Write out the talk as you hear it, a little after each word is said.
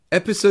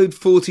Episode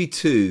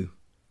 42.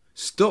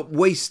 Stop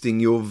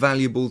wasting your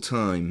valuable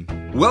time.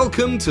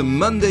 Welcome to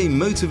Monday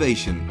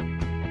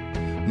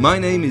Motivation. My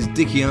name is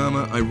Dickie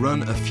Armour. I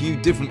run a few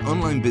different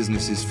online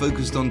businesses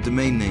focused on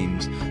domain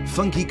names,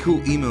 funky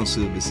cool email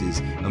services,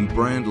 and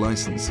brand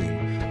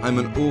licensing. I'm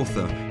an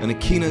author and a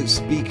keynote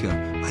speaker.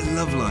 I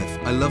love life,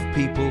 I love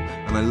people,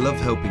 and I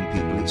love helping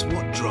people. It's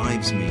what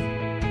drives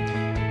me.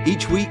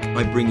 Each week,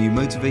 I bring you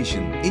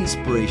motivation,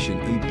 inspiration,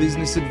 and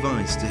business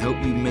advice to help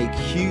you make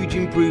huge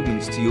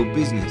improvements to your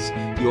business,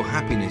 your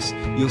happiness,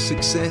 your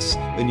success,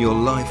 and your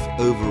life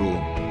overall.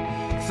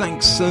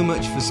 Thanks so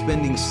much for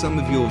spending some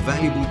of your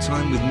valuable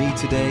time with me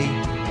today.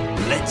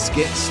 Let's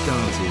get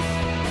started.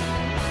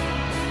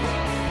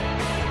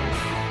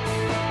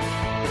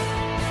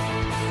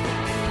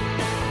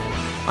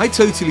 I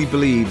totally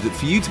believe that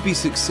for you to be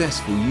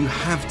successful, you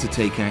have to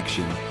take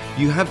action.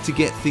 You have to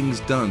get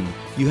things done.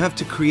 You have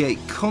to create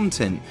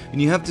content,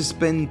 and you have to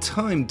spend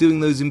time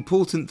doing those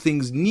important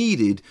things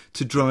needed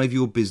to drive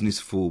your business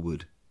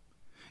forward.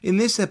 In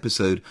this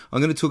episode, I'm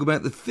going to talk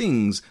about the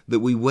things that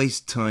we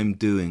waste time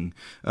doing,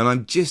 and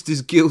I'm just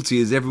as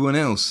guilty as everyone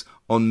else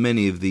on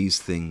many of these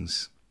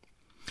things.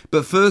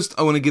 But first,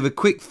 I want to give a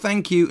quick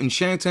thank you and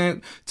shout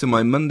out to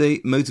my Monday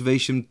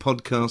Motivation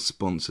podcast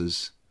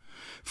sponsors.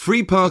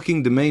 Free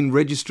Parking Domain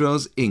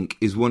Registrars Inc.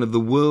 is one of the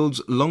world's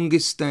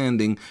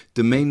longest-standing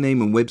domain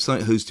name and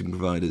website hosting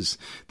providers.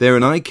 They're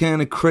an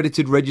ICANN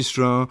accredited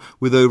registrar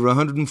with over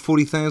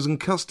 140,000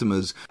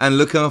 customers and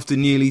look after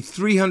nearly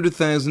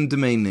 300,000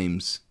 domain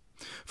names.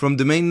 From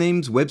domain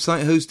names,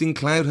 website hosting,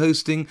 cloud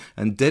hosting,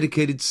 and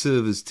dedicated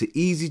servers to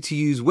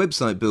easy-to-use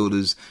website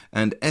builders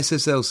and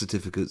SSL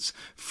certificates,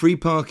 Free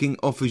Parking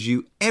offers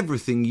you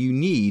everything you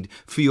need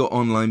for your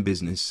online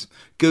business.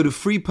 Go to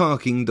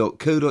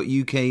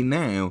freeparking.co.uk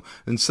now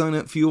and sign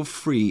up for your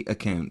free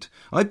account.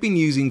 I've been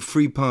using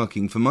Free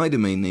Parking for my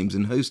domain names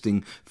and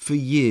hosting for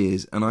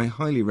years, and I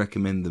highly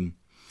recommend them.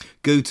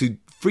 Go to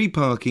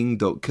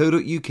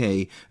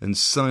freeparking.co.uk and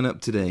sign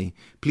up today.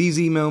 Please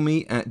email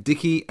me at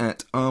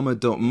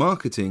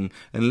dickie@armour.marketing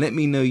and let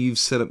me know you've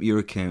set up your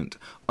account.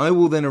 I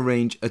will then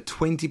arrange a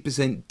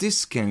 20%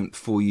 discount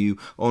for you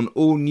on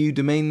all new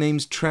domain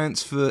names,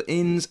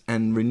 transfer-ins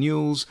and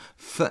renewals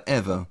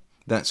forever.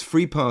 That's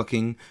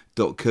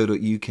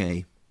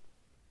freeparking.co.uk.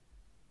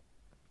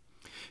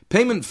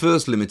 Payment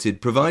First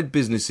Limited provide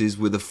businesses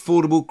with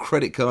affordable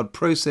credit card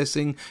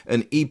processing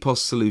and EPOS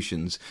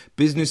solutions.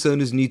 Business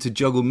owners need to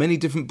juggle many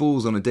different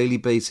balls on a daily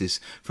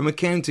basis, from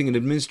accounting and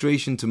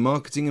administration to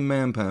marketing and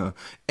manpower.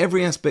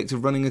 Every aspect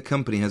of running a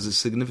company has a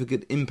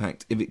significant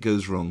impact if it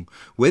goes wrong.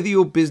 Whether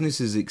your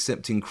business is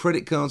accepting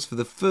credit cards for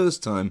the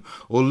first time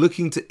or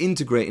looking to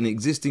integrate an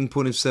existing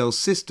point-of-sale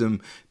system,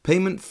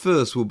 Payment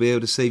First will be able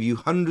to save you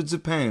hundreds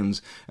of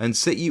pounds and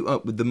set you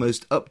up with the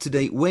most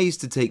up-to-date ways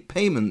to take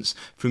payments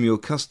from your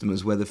customers,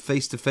 whether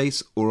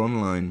face-to-face or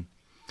online.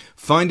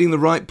 Finding the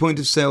right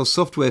point-of-sale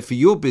software for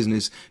your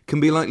business can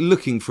be like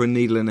looking for a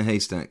needle in a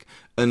haystack,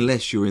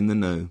 unless you're in the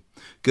know.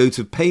 Go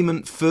to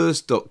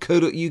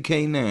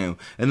paymentfirst.co.uk now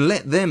and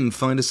let them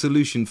find a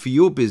solution for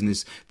your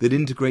business that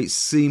integrates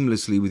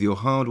seamlessly with your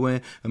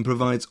hardware and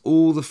provides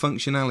all the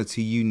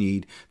functionality you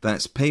need.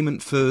 That's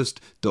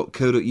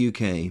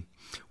paymentfirst.co.uk.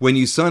 When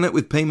you sign up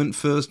with Payment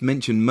First,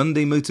 mention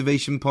Monday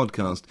Motivation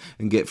Podcast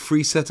and get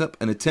free setup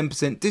and a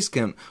 10%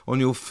 discount on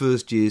your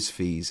first year's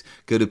fees.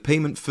 Go to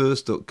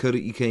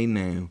paymentfirst.co.uk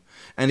now.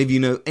 And if you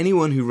know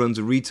anyone who runs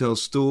a retail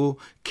store,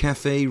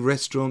 cafe,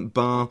 restaurant,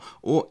 bar,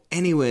 or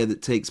anywhere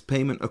that takes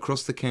payment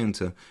across the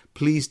counter,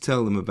 please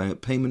tell them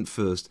about Payment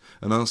First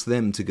and ask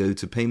them to go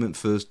to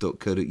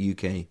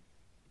paymentfirst.co.uk.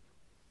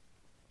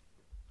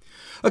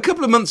 A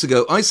couple of months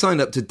ago, I signed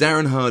up to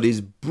Darren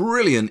Hardy's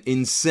brilliant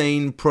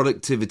Insane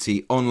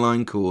Productivity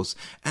online course,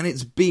 and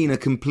it's been a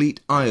complete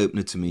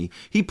eye-opener to me.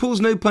 He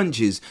pulls no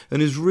punches and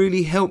has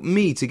really helped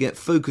me to get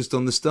focused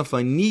on the stuff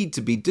I need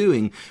to be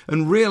doing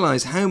and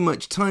realise how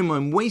much time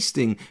I'm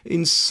wasting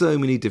in so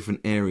many different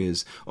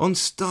areas, on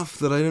stuff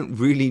that I don't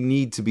really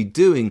need to be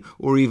doing,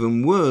 or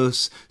even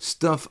worse,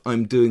 stuff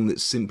I'm doing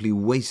that's simply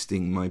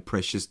wasting my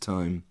precious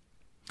time.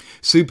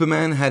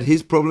 Superman had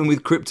his problem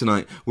with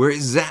kryptonite, where it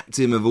zapped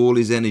him of all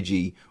his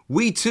energy.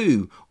 We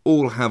too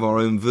all have our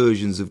own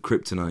versions of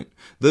kryptonite.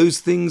 Those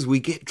things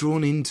we get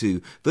drawn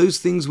into, those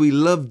things we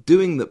love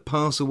doing that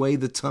pass away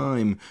the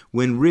time,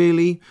 when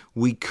really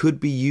we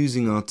could be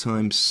using our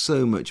time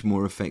so much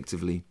more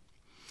effectively.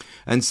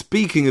 And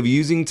speaking of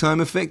using time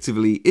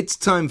effectively, it's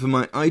time for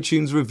my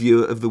iTunes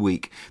Reviewer of the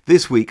Week.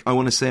 This week I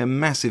want to say a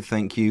massive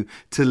thank you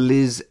to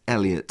Liz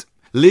Elliott.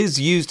 Liz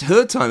used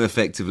her time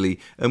effectively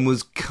and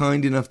was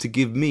kind enough to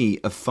give me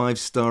a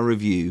 5-star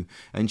review,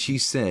 and she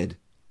said,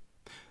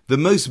 "The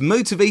most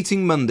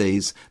motivating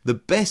Mondays, the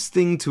best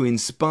thing to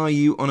inspire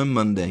you on a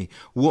Monday.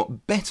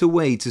 What better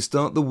way to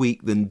start the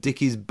week than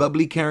Dickie's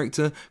bubbly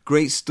character,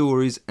 great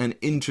stories and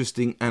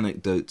interesting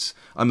anecdotes.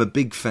 I'm a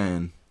big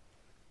fan."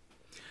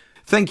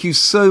 Thank you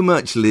so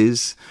much,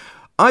 Liz.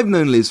 I've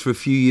known Liz for a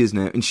few years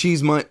now, and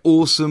she's my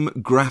awesome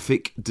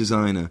graphic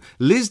designer.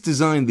 Liz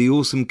designed the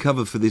awesome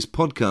cover for this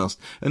podcast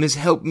and has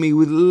helped me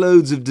with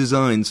loads of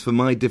designs for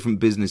my different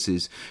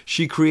businesses.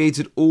 She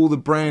created all the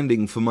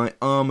branding for my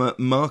Armour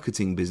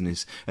marketing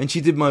business, and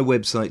she did my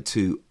website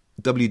too,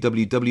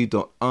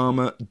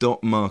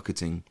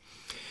 www.armour.marketing.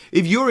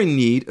 If you're in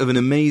need of an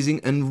amazing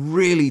and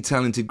really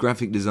talented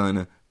graphic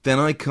designer, then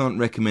I can't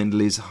recommend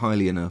Liz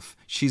highly enough.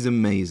 She's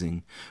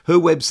amazing. Her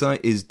website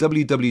is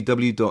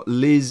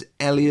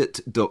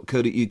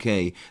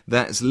www.lizelliott.co.uk.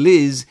 That's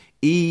Liz,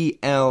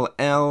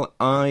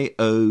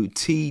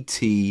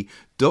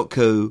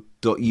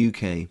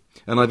 ELLIOTT.co.uk.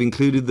 And I've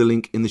included the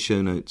link in the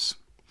show notes.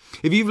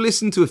 If you've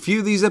listened to a few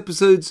of these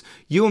episodes,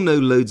 you'll know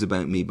loads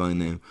about me by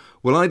now.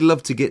 Well, I'd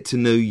love to get to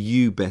know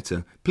you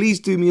better. Please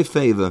do me a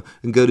favour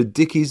and go to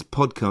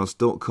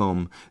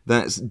dickiespodcast.com.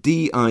 That's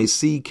DICKIES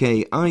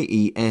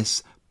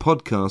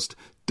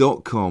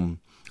podcast.com.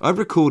 I've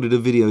recorded a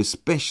video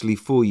especially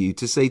for you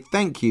to say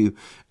thank you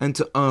and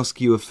to ask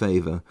you a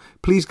favour.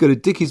 Please go to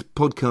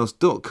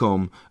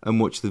dickiespodcast.com and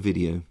watch the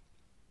video.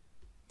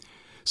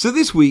 So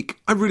this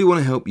week, I really want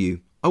to help you.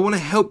 I want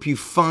to help you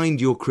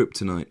find your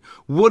kryptonite.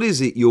 What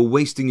is it you're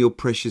wasting your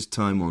precious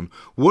time on?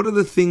 What are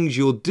the things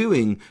you're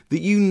doing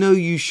that you know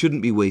you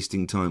shouldn't be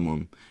wasting time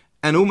on?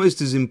 And almost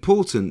as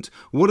important,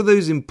 what are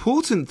those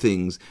important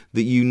things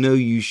that you know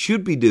you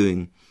should be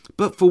doing,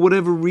 but for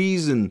whatever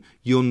reason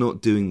you're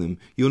not doing them?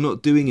 You're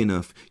not doing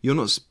enough. You're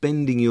not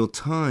spending your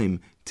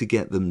time to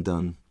get them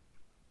done.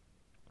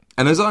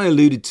 And as I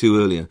alluded to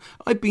earlier,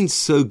 I've been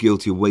so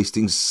guilty of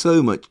wasting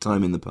so much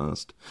time in the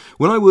past.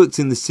 When I worked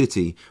in the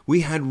city,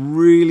 we had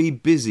really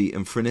busy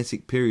and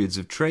frenetic periods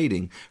of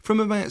trading from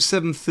about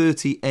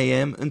 7:30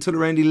 a.m. until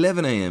around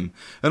 11 a.m.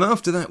 And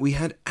after that, we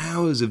had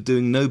hours of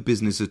doing no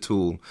business at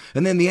all.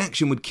 And then the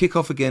action would kick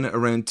off again at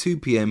around 2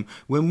 p.m.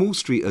 when Wall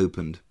Street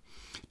opened.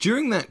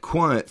 During that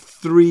quiet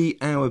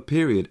 3-hour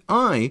period,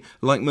 I,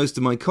 like most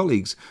of my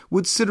colleagues,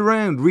 would sit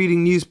around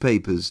reading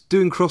newspapers,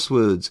 doing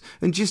crosswords,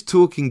 and just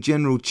talking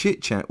general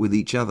chit-chat with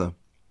each other.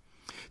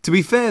 To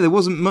be fair, there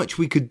wasn't much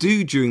we could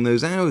do during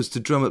those hours to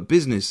drum up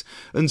business,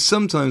 and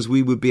sometimes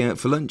we would be out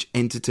for lunch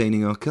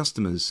entertaining our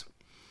customers.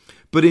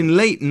 But in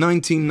late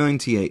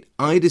 1998,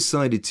 I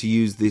decided to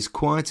use this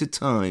quieter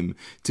time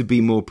to be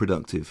more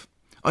productive.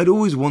 I'd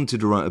always wanted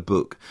to write a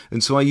book,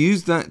 and so I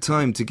used that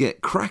time to get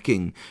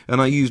cracking,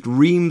 and I used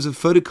reams of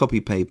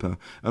photocopy paper,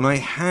 and I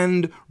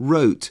hand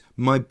wrote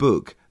my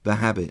book, The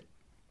Habit.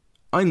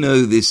 I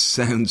know this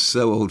sounds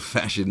so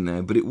old-fashioned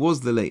now, but it was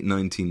the late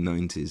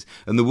 1990s,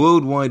 and the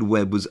World Wide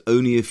Web was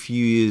only a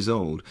few years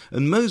old,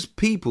 and most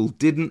people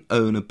didn't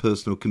own a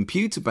personal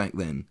computer back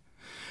then.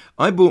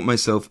 I bought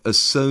myself a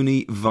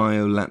Sony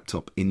Vaio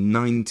laptop in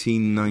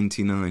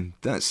 1999.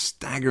 That's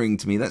staggering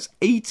to me. That's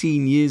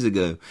 18 years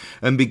ago.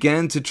 And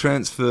began to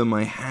transfer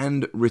my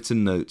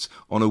handwritten notes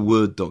on a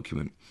Word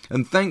document.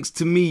 And thanks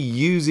to me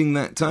using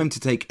that time to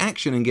take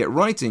action and get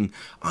writing,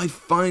 I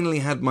finally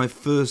had my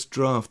first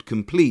draft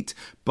complete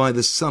by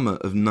the summer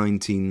of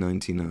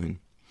 1999.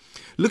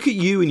 Look at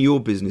you and your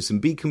business and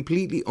be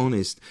completely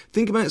honest.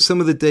 Think about some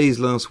of the days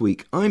last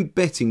week. I'm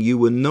betting you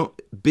were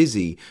not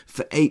busy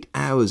for 8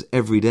 hours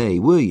every day,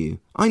 were you?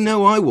 I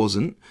know I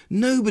wasn't.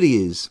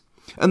 Nobody is.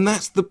 And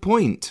that's the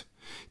point.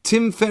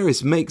 Tim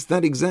Ferriss makes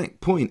that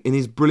exact point in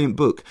his brilliant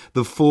book,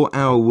 The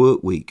 4-Hour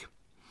Workweek.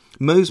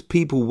 Most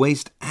people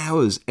waste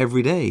hours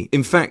every day.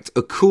 In fact,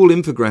 a cool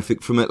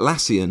infographic from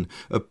Atlassian,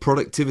 a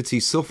productivity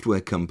software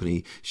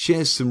company,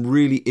 shares some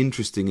really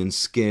interesting and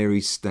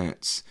scary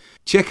stats.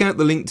 Check out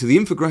the link to the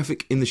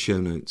infographic in the show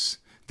notes.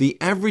 The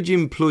average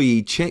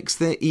employee checks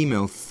their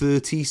email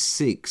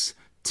 36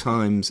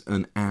 times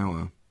an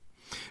hour.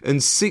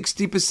 And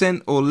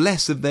 60% or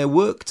less of their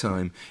work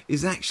time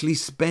is actually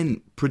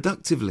spent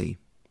productively.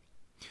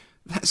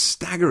 That's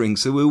staggering.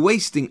 So we're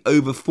wasting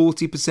over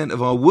 40%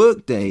 of our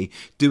workday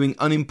doing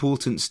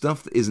unimportant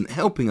stuff that isn't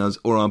helping us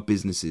or our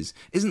businesses.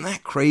 Isn't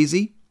that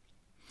crazy?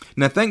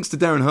 Now, thanks to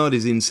Darren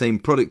Hardy's Insane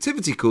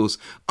Productivity course,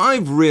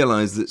 I've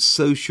realised that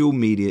social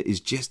media is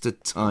just a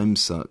time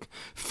suck.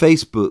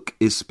 Facebook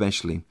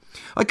especially.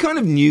 I kind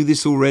of knew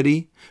this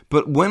already,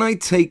 but when I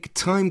take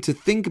time to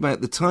think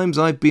about the times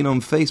I've been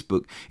on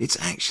Facebook, it's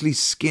actually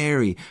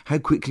scary how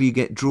quickly you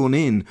get drawn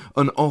in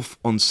and off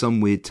on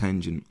some weird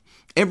tangent.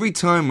 Every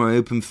time I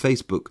open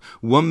Facebook,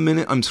 1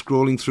 minute I'm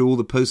scrolling through all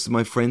the posts of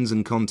my friends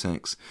and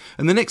contacts,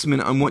 and the next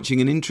minute I'm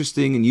watching an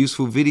interesting and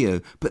useful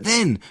video, but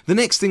then, the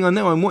next thing I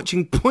know, I'm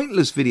watching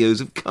pointless videos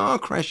of car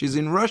crashes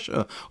in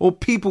Russia, or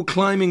people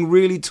climbing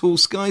really tall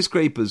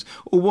skyscrapers,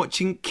 or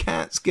watching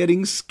cats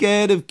getting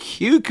scared of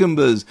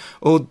cucumbers,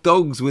 or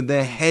dogs with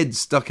their heads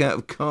stuck out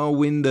of car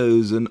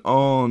windows, and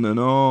on and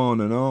on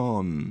and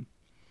on.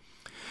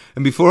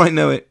 And before I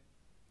know it,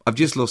 I've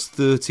just lost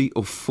 30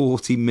 or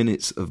 40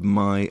 minutes of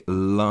my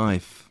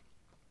life.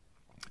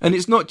 And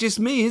it's not just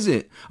me, is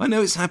it? I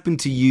know it's happened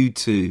to you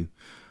too.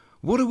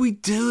 What are we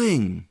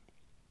doing?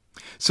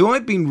 So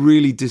I've been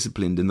really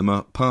disciplined in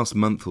the past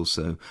month or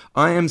so.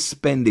 I am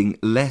spending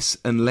less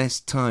and less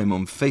time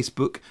on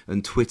Facebook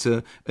and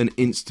Twitter and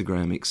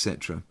Instagram,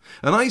 etc.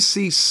 And I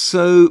see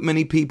so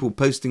many people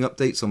posting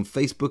updates on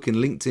Facebook and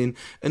LinkedIn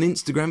and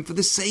Instagram for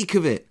the sake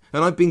of it.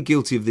 And I've been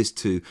guilty of this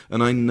too,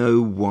 and I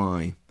know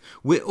why.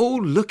 We're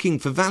all looking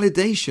for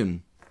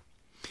validation.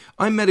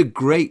 I met a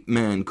great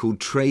man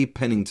called Trey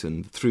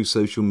Pennington through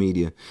social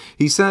media.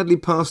 He sadly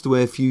passed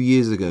away a few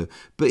years ago,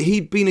 but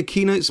he'd been a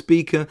keynote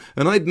speaker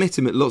and I'd met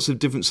him at lots of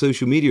different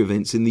social media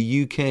events in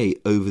the UK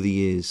over the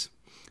years.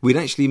 We'd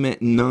actually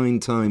met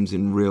 9 times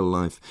in real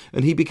life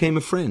and he became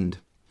a friend.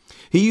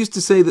 He used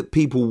to say that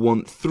people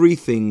want 3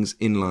 things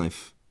in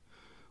life.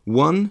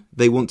 1,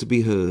 they want to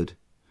be heard.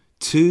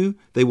 2,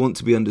 they want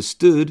to be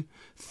understood.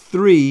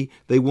 3,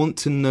 they want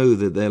to know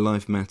that their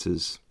life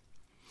matters.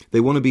 They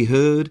want to be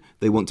heard,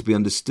 they want to be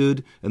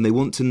understood, and they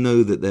want to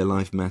know that their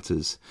life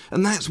matters.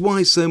 And that's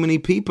why so many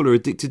people are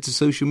addicted to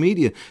social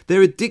media.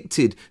 They're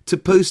addicted to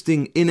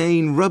posting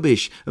inane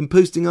rubbish and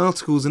posting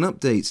articles and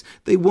updates.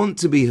 They want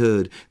to be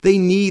heard. They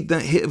need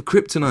that hit of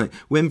kryptonite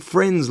when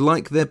friends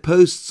like their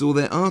posts or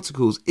their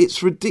articles.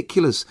 It's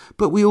ridiculous,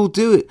 but we all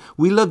do it.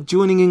 We love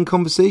joining in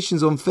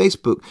conversations on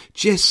Facebook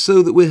just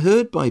so that we're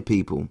heard by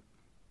people.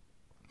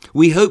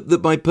 We hope that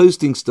by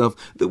posting stuff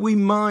that we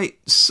might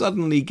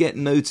suddenly get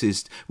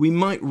noticed. We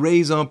might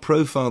raise our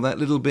profile that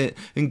little bit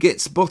and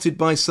get spotted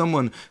by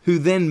someone who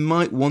then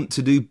might want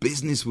to do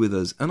business with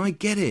us. And I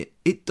get it.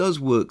 It does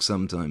work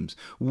sometimes.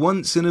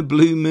 Once in a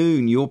blue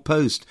moon, your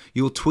post,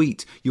 your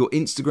tweet, your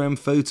Instagram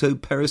photo,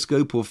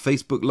 Periscope or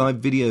Facebook Live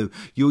video,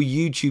 your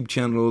YouTube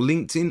channel or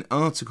LinkedIn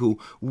article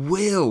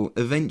will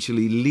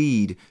eventually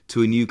lead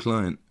to a new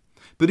client.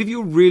 But if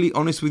you're really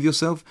honest with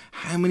yourself,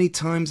 how many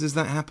times has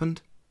that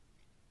happened?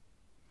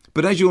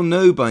 But as you'll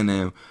know by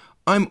now,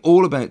 I'm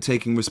all about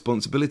taking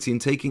responsibility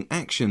and taking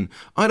action.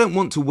 I don't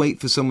want to wait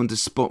for someone to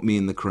spot me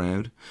in the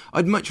crowd.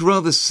 I'd much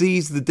rather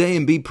seize the day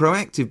and be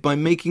proactive by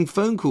making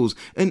phone calls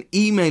and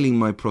emailing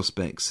my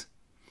prospects.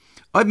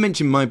 I've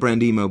mentioned My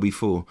Brand Email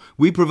before.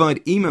 We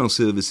provide email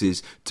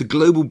services to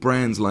global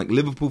brands like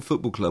Liverpool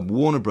Football Club,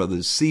 Warner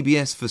Brothers,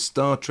 CBS for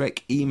Star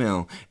Trek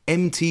Email,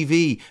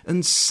 MTV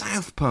and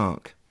South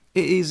Park.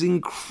 It is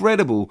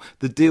incredible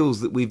the deals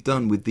that we've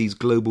done with these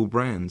global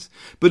brands.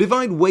 But if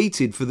I'd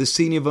waited for the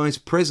Senior Vice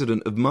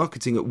President of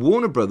Marketing at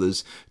Warner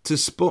Brothers to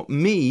spot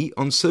me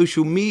on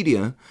social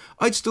media,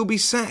 I'd still be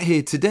sat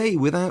here today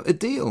without a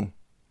deal.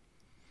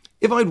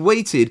 If I'd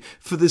waited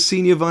for the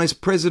Senior Vice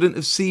President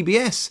of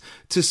CBS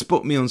to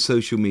spot me on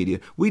social media,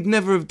 we'd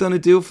never have done a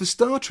deal for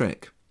Star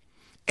Trek.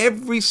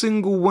 Every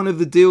single one of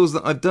the deals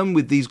that I've done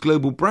with these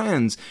global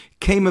brands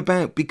came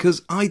about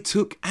because I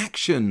took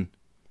action.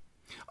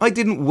 I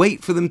didn't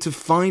wait for them to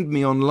find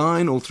me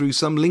online or through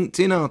some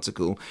LinkedIn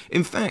article.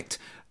 In fact,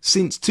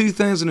 since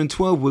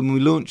 2012 when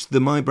we launched the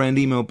My Brand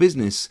Email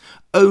business,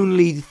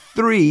 only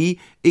 3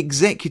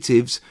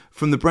 executives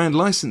from the brand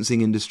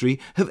licensing industry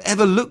have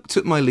ever looked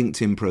at my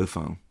LinkedIn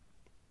profile.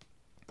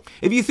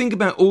 If you think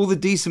about all the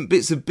decent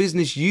bits of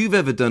business you've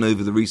ever done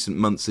over the recent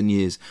months and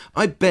years,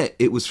 I bet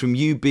it was from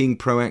you being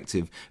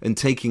proactive and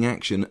taking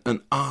action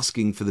and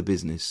asking for the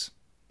business.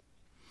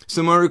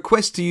 So my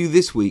request to you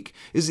this week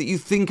is that you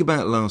think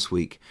about last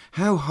week.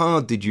 How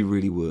hard did you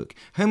really work?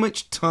 How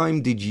much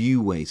time did you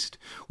waste?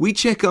 We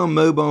check our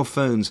mobile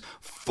phones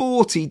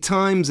 40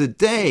 times a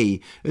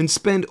day and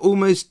spend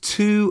almost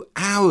 2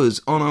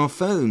 hours on our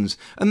phones.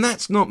 And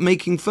that's not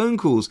making phone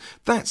calls.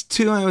 That's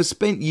 2 hours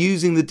spent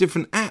using the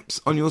different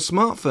apps on your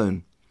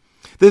smartphone.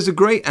 There's a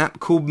great app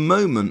called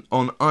Moment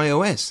on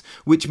iOS,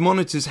 which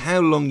monitors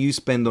how long you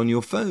spend on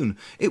your phone.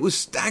 It was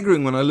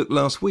staggering when I looked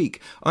last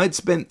week. I'd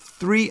spent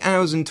 3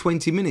 hours and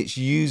 20 minutes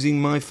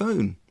using my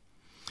phone.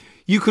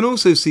 You can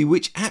also see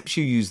which apps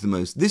you use the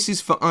most. This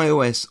is for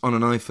iOS on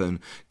an iPhone.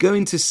 Go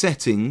into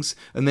Settings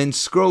and then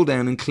scroll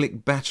down and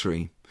click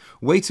Battery.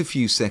 Wait a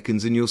few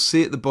seconds and you'll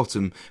see at the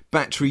bottom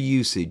Battery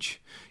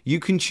Usage. You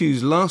can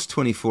choose last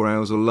 24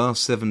 hours or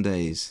last 7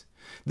 days.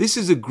 This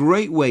is a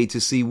great way to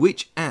see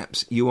which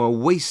apps you are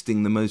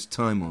wasting the most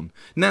time on.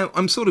 Now,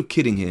 I'm sort of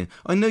kidding here.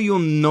 I know you're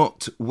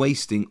not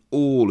wasting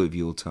all of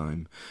your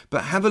time,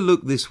 but have a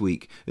look this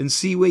week and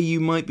see where you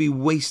might be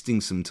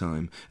wasting some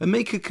time and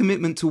make a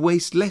commitment to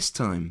waste less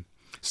time.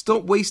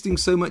 Stop wasting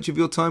so much of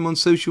your time on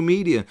social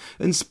media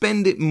and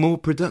spend it more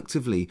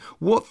productively.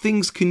 What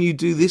things can you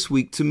do this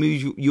week to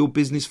move your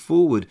business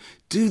forward?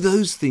 Do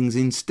those things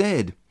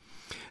instead.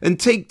 And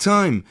take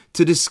time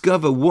to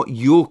discover what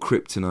your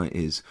kryptonite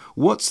is.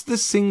 What's the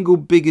single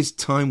biggest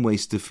time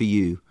waster for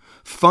you?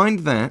 Find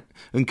that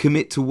and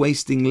commit to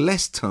wasting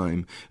less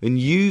time and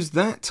use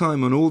that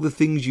time on all the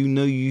things you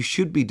know you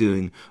should be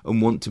doing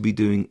and want to be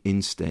doing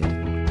instead.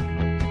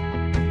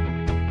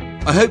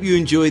 I hope you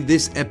enjoyed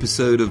this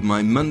episode of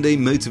my Monday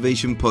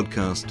Motivation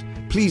Podcast.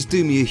 Please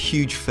do me a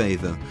huge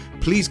favour.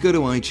 Please go to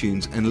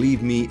iTunes and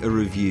leave me a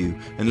review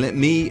and let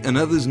me and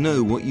others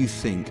know what you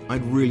think.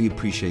 I'd really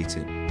appreciate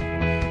it.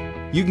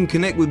 You can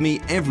connect with me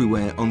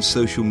everywhere on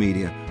social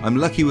media. I'm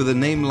lucky with a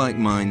name like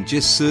mine.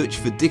 Just search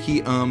for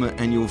Dickie Armour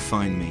and you'll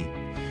find me.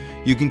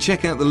 You can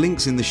check out the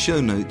links in the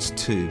show notes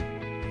too.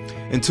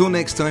 Until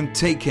next time,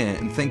 take care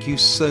and thank you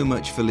so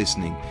much for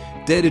listening.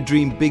 Dare to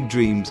dream big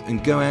dreams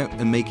and go out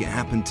and make it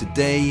happen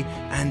today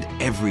and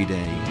every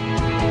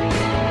day.